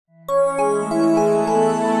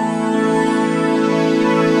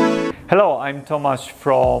Hello, I'm Tomasz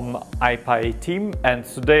from APA team, and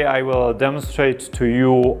today I will demonstrate to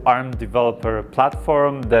you ARM developer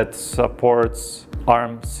platform that supports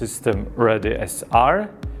ARM system ready SR,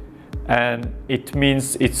 and it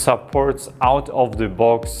means it supports out of the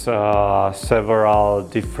box several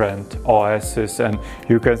different OSs, and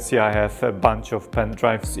you can see I have a bunch of pen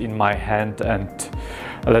drives in my hand. And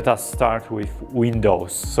let us start with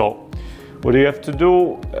Windows. So what you have to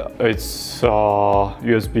do, it's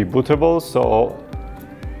USB bootable, so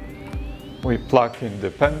we plug in the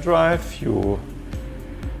pen drive, you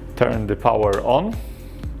turn the power on,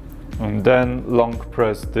 and then long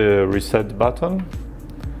press the reset button.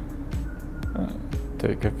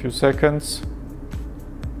 Take a few seconds.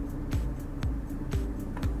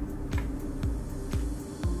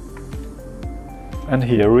 And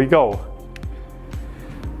here we go.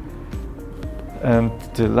 And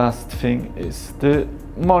the last thing is the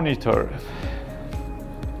monitor.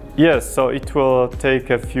 Yes, so it will take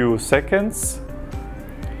a few seconds.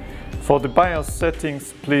 For the BIOS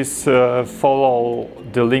settings, please follow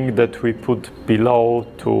the link that we put below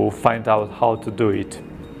to find out how to do it.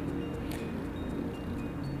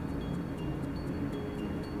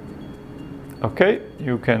 Okay,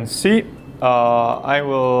 you can see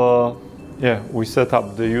we set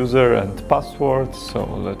up the user and password, so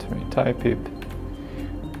let me type it.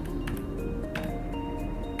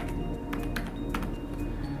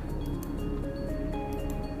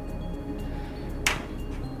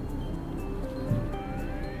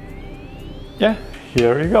 Yeah,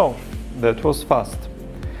 here you go. That was fast.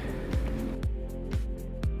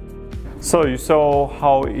 So you saw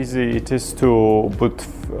how easy it is to boot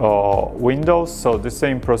Windows. So the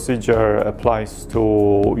same procedure applies to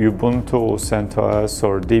Ubuntu, CentOS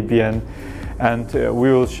or Debian, and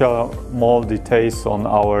we will share more details on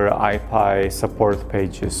our APA support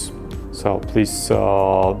pages. So please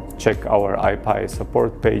check our APA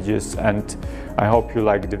support pages, and I hope you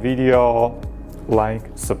like the video. Like,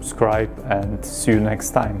 subscribe, and see you next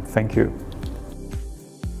time. Thank you.